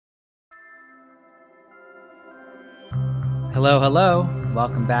Hello, hello.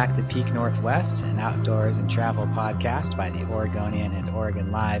 Welcome back to Peak Northwest, an outdoors and travel podcast by the Oregonian and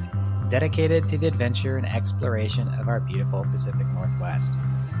Oregon Live, dedicated to the adventure and exploration of our beautiful Pacific Northwest.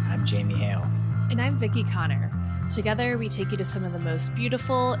 I'm Jamie Hale. And I'm Vickie Connor. Together, we take you to some of the most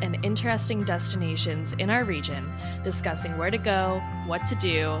beautiful and interesting destinations in our region, discussing where to go, what to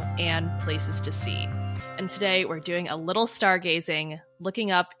do, and places to see. And today, we're doing a little stargazing,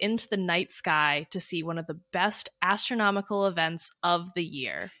 looking up into the night sky to see one of the best astronomical events of the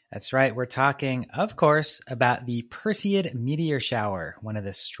year. That's right. We're talking, of course, about the Perseid meteor shower, one of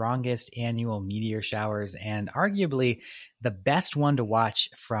the strongest annual meteor showers and arguably the best one to watch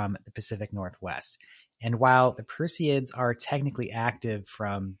from the Pacific Northwest. And while the Perseids are technically active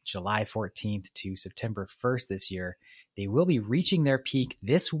from July 14th to September 1st this year, they will be reaching their peak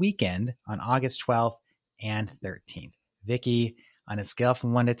this weekend on August 12th and 13th. Vickie, on a scale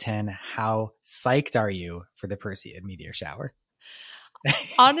from 1 to 10, how psyched are you for the Perseid meteor shower?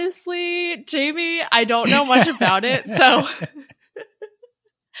 Honestly, Jamie, I don't know much about it. So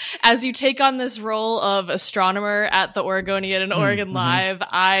as you take on this role of astronomer at the Oregonian and Oregon Live,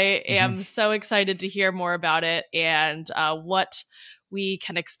 I am so excited to hear more about it and what we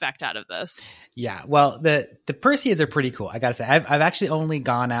can expect out of this. Yeah, well, the Perseids are pretty cool. I gotta say, I've actually only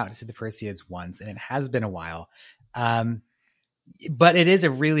gone out to see the Perseids once, and it has been a while. But it is a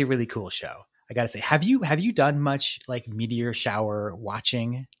really, really cool show. I gotta say, have you done much like meteor shower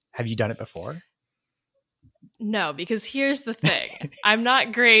watching? Have you done it before? No, because here's the thing. I'm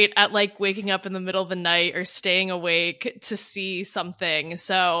not great at like waking up in the middle of the night or staying awake to see something.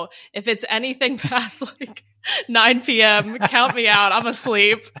 So if it's anything past like 9 p.m., count me out. I'm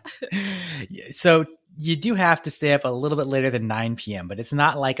asleep. So you do have to stay up a little bit later than 9 p.m., but it's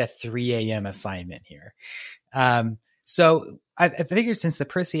not like a 3 a.m. assignment here. So I figured since the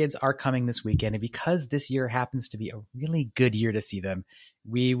Perseids are coming this weekend, and because this year happens to be a really good year to see them,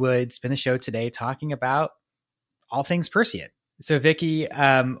 we would spend the show today talking about all things Perseid. So Vickie,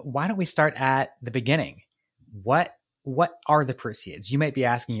 why don't we start at the beginning? What are the Perseids? You might be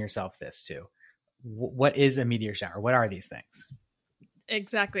asking yourself this too. What is a meteor shower? What are these things?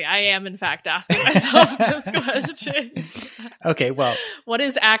 Exactly. I am, in fact, asking myself this question. Okay, well, what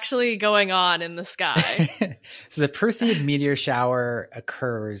is actually going on in the sky? So the Perseid meteor shower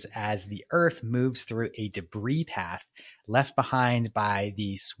occurs as the Earth moves through a debris path left behind by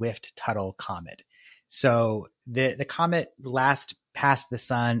the Swift-Tuttle comet. So the comet last passed the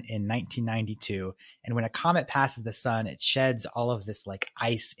sun in 1992. And when a comet passes the sun, it sheds all of this like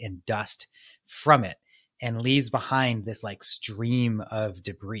ice and dust from it and leaves behind this like stream of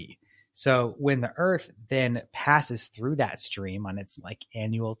debris. So when the Earth then passes through that stream on its like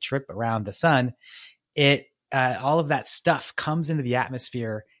annual trip around the sun, it all of that stuff comes into the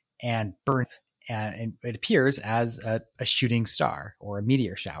atmosphere and burns, and it appears as a shooting star or a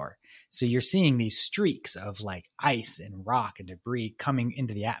meteor shower. So you're seeing these streaks of like ice and rock and debris coming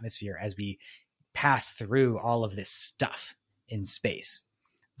into the atmosphere as we pass through all of this stuff in space.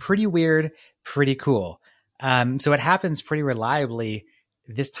 Pretty weird, pretty cool. So it happens pretty reliably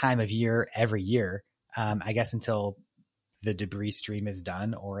this time of year, every year, I guess until the debris stream is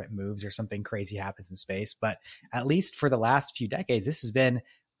done or it moves or something crazy happens in space. But at least for the last few decades, this has been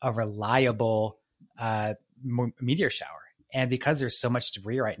a reliable meteor shower. And because there's so much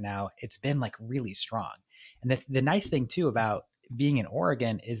debris right now, it's been like really strong. And the nice thing too about being in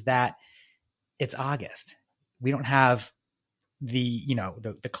Oregon is that it's August. We don't have the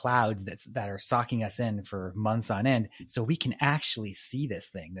clouds that are socking us in for months on end. So we can actually see this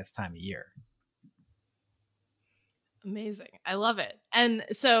thing this time of year. Amazing. I love it. And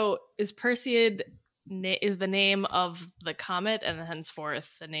so is Perseid is the name of the comet and henceforth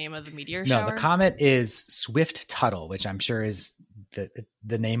the name of the meteor shower? No, the comet is Swift-Tuttle, which I'm sure is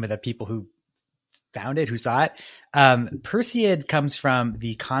the name of the people who found it, who saw it. Perseid comes from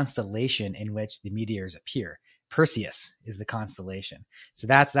the constellation in which the meteors appear. Perseus is the constellation. So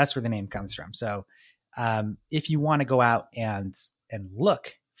that's where the name comes from. So if you want to go out and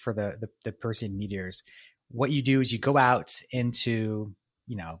look for the Perseid meteors, what you do is you go out into,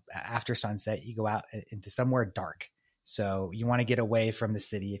 after sunset, you go out into somewhere dark. So you want to get away from the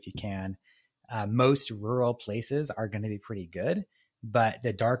city if you can. Most rural places are going to be pretty good, but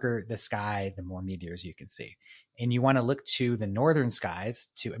the darker the sky, the more meteors you can see. And you want to look to the northern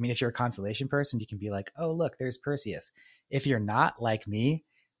skies if you're a constellation person, you can be like, oh, look, there's Perseus. If you're not like me,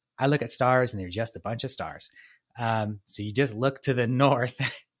 I look at stars and they're just a bunch of stars. So you just look to the north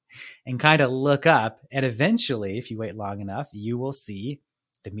and kind of look up. And eventually, if you wait long enough, you will see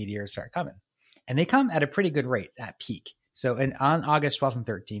the meteors start coming. And they come at a pretty good rate at peak. So on August 12th and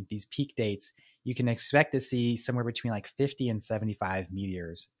 13th, these peak dates, you can expect to see somewhere between like 50 and 75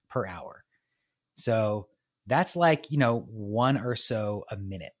 meteors per hour. So that's like, one or so a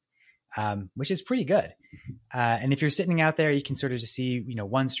minute, which is pretty good. And if you're sitting out there, you can sort of just see,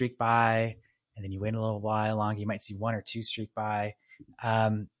 one streak by, and then you wait a little while longer, you might see one or two streak by.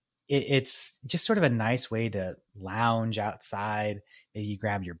 It's just sort of a nice way to lounge outside. Maybe you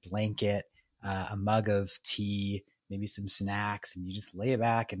grab your blanket, a mug of tea, maybe some snacks, and you just lay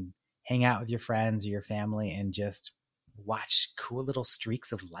back and hang out with your friends or your family and just watch cool little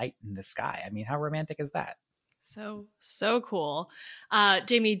streaks of light in the sky. I mean, how romantic is that? So cool.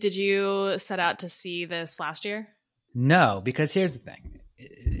 Jamie, did you set out to see this last year? No, because here's the thing.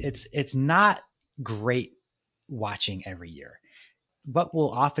 It's not great watching every year. What will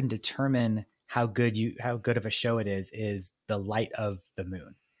often determine how good of a show it is the light of the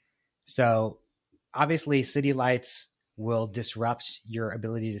moon. So obviously city lights will disrupt your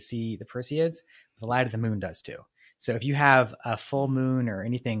ability to see the Perseids. The light of the moon does too. So if you have a full moon or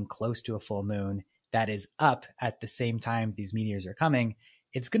anything close to a full moon that is up at the same time these meteors are coming,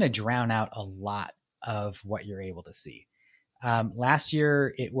 it's going to drown out a lot of what you're able to see. Last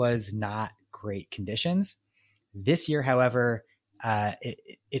year, it was not great conditions. This year, however,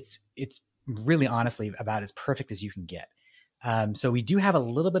 it's really honestly about as perfect as you can get. So we do have a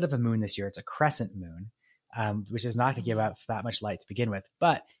little bit of a moon this year. It's a crescent moon, which is not going to give out that much light to begin with.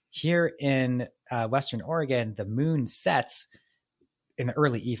 But here in Western Oregon, the moon sets in the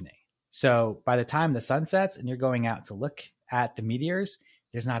early evening. So by the time the sun sets and you're going out to look at the meteors,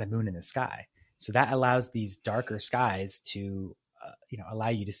 there's not a moon in the sky. So that allows these darker skies to, allow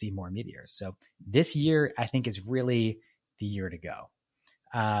you to see more meteors. So this year, I think, is really the year to go.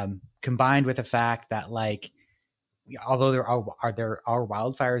 Combined with the fact that, although there are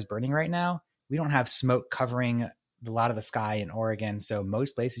wildfires burning right now, we don't have smoke covering a lot of the sky in Oregon. So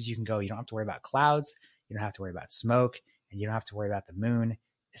most places you can go, you don't have to worry about clouds, you don't have to worry about smoke, and you don't have to worry about the moon.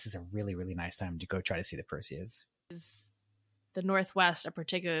 This is a really, really nice time to go try to see the Perseids. Is the Northwest a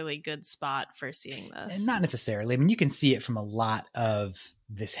particularly good spot for seeing this? And not necessarily. I mean, you can see it from a lot of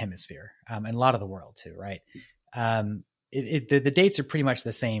this hemisphere, and a lot of the world too, right? The dates are pretty much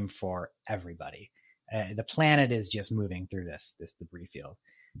the same for everybody. The planet is just moving through this debris field.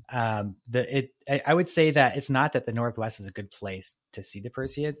 I would say that it's not that the Northwest is a good place to see the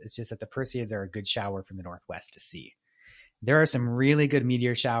Perseids. It's just that the Perseids are a good shower from the Northwest to see. There are some really good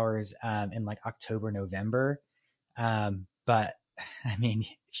meteor showers in like October, November. But I mean,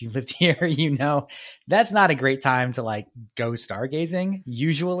 if you lived here, that's not a great time to go stargazing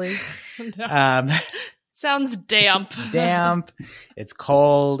usually. No. Sounds damp. It's damp. It's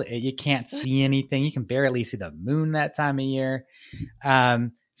cold. You can't see anything. You can barely see the moon that time of year.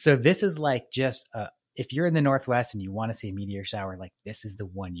 So this is if you're in the Northwest and you want to see a meteor shower, this is the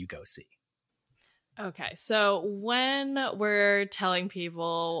one you go see. Okay, so when we're telling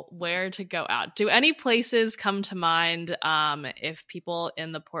people where to go out, do any places come to mind if people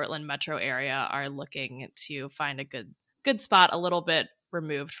in the Portland metro area are looking to find a good spot a little bit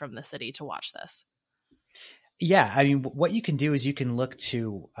removed from the city to watch this? Yeah, I mean, what you can do is you can look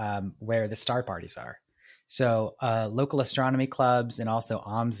to where the star parties are. So local astronomy clubs and also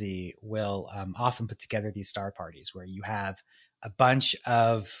OMSI will often put together these star parties where you have a bunch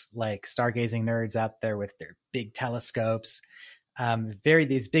of stargazing nerds out there with their big telescopes.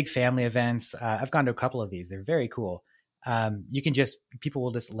 These big family events. I've gone to a couple of these. They're very cool. People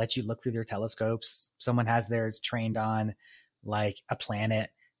will just let you look through their telescopes. Someone has theirs trained on a planet.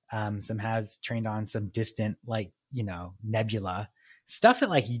 Some has trained on some distant, nebula stuff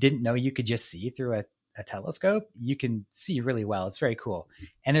that you didn't know you could just see through a telescope. You can see really well. It's very cool.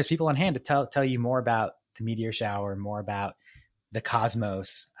 And there's people on hand to tell you more about the meteor shower, more about the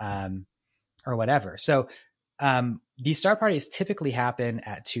cosmos, or whatever. So these star parties typically happen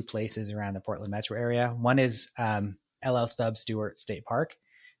at two places around the Portland metro area. One is LL Stubbs Stewart State Park.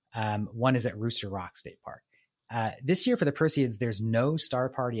 One is at Rooster Rock State Park. This year for the Perseids, there's no star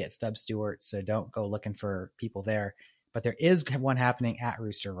party at Stubbs Stewart, so don't go looking for people there. But there is one happening at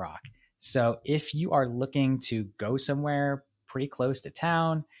Rooster Rock. So if you are looking to go somewhere pretty close to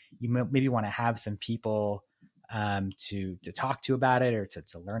town, you maybe want to have some people to talk to about it or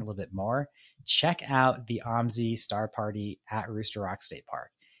to learn a little bit more, check out the OMSI Star Party at Rooster Rock State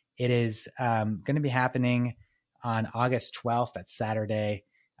Park. It is going to be happening on August 12th. That's Saturday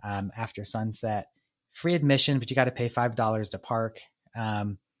after sunset. Free admission, but you got to pay $5 to park.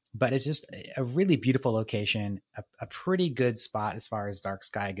 But it's just a really beautiful location, a pretty good spot as far as dark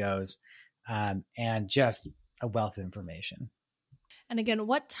sky goes, and just a wealth of information. And again,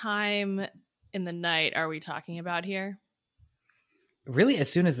 what time in the night are we talking about here? really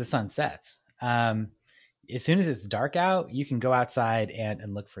as soon as the sun sets. As soon as it's dark out, you can go outside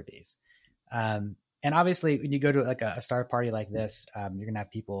and look for these. And obviously, when you go to like a star party like this, you're gonna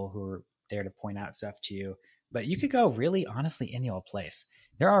have people who are there to point out stuff to you. But you could go really, honestly, any old place.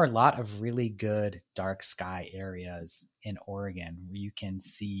 There are a lot of really good dark sky areas in Oregon where you can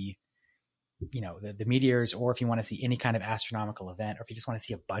see, the meteors, or if you want to see any kind of astronomical event, or if you just want to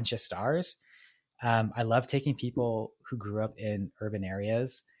see a bunch of stars. I love taking people who grew up in urban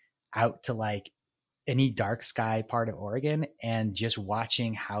areas out to like any dark sky part of Oregon and just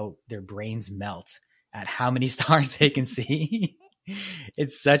watching how their brains melt at how many stars they can see.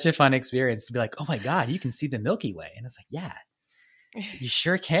 It's such a fun experience to be like, oh my God, you can see the Milky Way. And it's like, yeah, you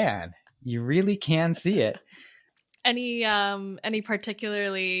sure can. You really can see it. Any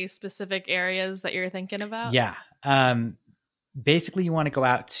particularly specific areas that you're thinking about? Yeah. Basically, you want to go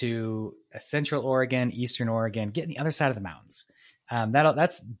out to Central Oregon, Eastern Oregon, get on the other side of the mountains.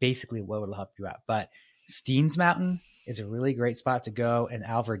 That's basically what will help you out. But Steens Mountain is a really great spot to go, and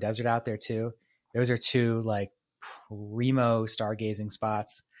Alvar Desert out there too. Those are two like primo stargazing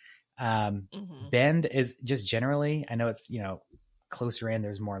spots. Bend is just generally, I know it's, closer in,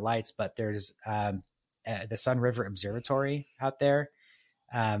 there's more lights, but there's the Sun River Observatory out there,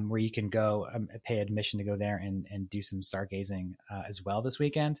 where you can go pay admission to go there and do some stargazing as well this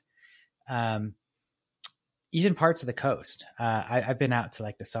weekend. Even parts of the coast. I've been out to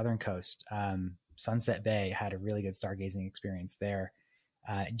like the southern coast. Sunset Bay, had a really good stargazing experience there.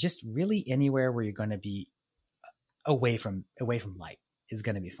 Just really anywhere where you're going to be away from light is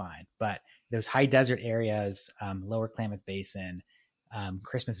going to be fine. But those high desert areas, Lower Klamath Basin,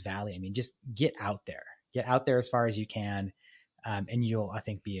 Christmas Valley, I mean, just get out there as far as you can. And you'll, I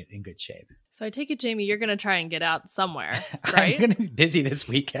think, be in good shape. So I take it, Jamie, you're going to try and get out somewhere, right? I'm going to be busy this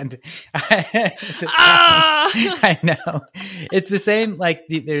weekend. I know. It's the same. Like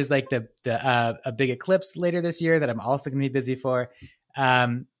there's like a big eclipse later this year that I'm also going to be busy for.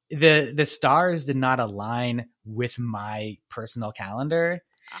 The stars did not align with my personal calendar.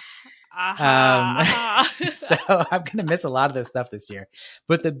 So I'm going to miss a lot of this stuff this year.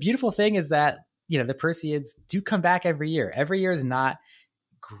 But the beautiful thing is that, the Perseids do come back every year. Every year is not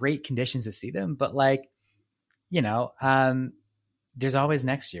great conditions to see them, but like, there's always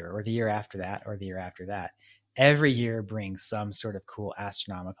next year or the year after that or the year after that. Every year brings some sort of cool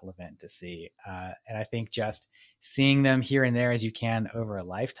astronomical event to see. And I think just seeing them here and there as you can over a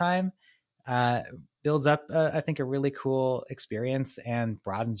lifetime builds up, I think, a really cool experience and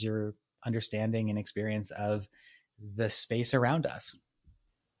broadens your understanding and experience of the space around us.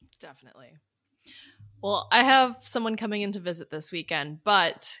 Definitely. Well, I have someone coming in to visit this weekend,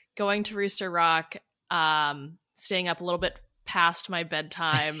 but going to Rooster Rock, staying up a little bit past my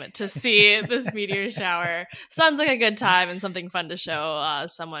bedtime to see this meteor shower sounds like a good time and something fun to show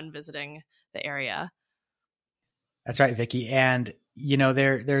someone visiting the area. That's right, Vickie. And,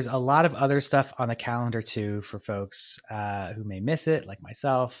 there's a lot of other stuff on the calendar too for folks who may miss it, like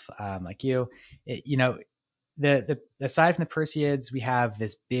myself, like you. The aside from the Perseids, we have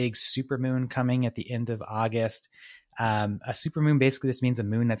this big supermoon coming at the end of August. A supermoon basically just means a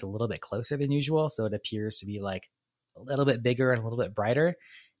moon that's a little bit closer than usual, so it appears to be like a little bit bigger and a little bit brighter.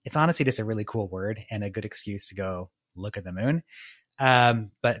 It's honestly just a really cool word and a good excuse to go look at the moon.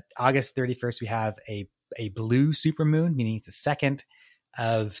 But August 31st, we have a blue supermoon, meaning it's a second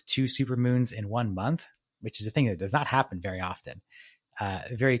of two supermoons in 1 month, which is a thing that does not happen very often.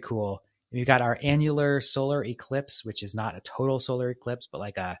 Very cool. We've got our annular solar eclipse, which is not a total solar eclipse, but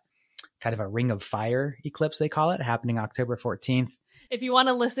like a kind of a ring of fire eclipse, they call it, happening October 14th. If you want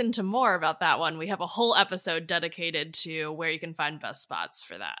to listen to more about that one, we have a whole episode dedicated to where you can find best spots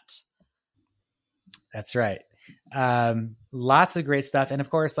for that. That's right. Lots of great stuff. And of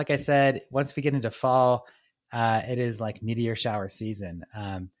course, like I said, once we get into fall, it is like meteor shower season.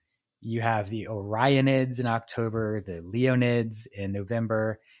 You have the Orionids in October, the Leonids in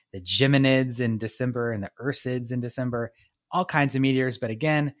November, the Geminids in December, and the Perseids in December, all kinds of meteors. But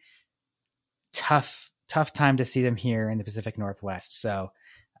again, tough time to see them here in the Pacific Northwest. So,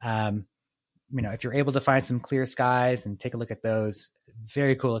 if you're able to find some clear skies and take a look at those,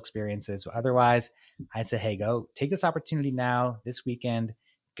 very cool experiences. Otherwise, I'd say, hey, go take this opportunity now, this weekend,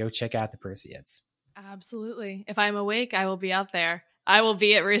 go check out the Perseids. Absolutely. If I'm awake, I will be out there. I will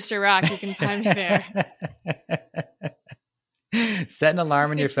be at Rooster Rock. You can find me there. Set an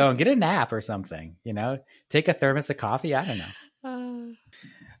alarm on your phone. Get a nap or something, take a thermos of coffee. I don't know.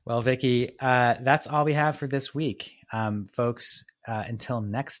 Well, Vickie, that's all we have for this week. Folks, until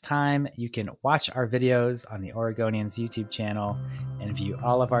next time, you can watch our videos on the Oregonians YouTube channel and view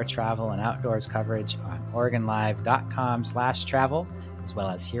all of our travel and outdoors coverage on OregonLive.com/travel, as well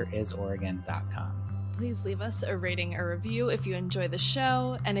as HereIsOregon.com. Please leave us a rating or review if you enjoy the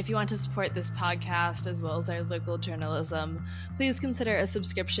show. And if you want to support this podcast as well as our local journalism, please consider a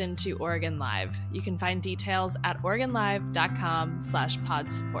subscription to Oregon Live. You can find details at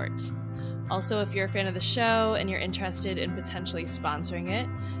OregonLive.com/pod support. Also, if you're a fan of the show and you're interested in potentially sponsoring it,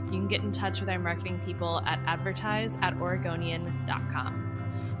 you can get in touch with our marketing people at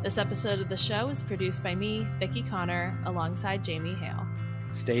advertise@oregonian.com. This episode of the show is produced by me, Vickie Connor, alongside Jamie Hale.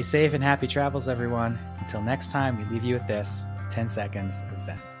 Stay safe and happy travels, everyone. Until next time, we leave you with this 10 seconds of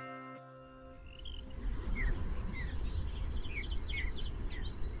Zen.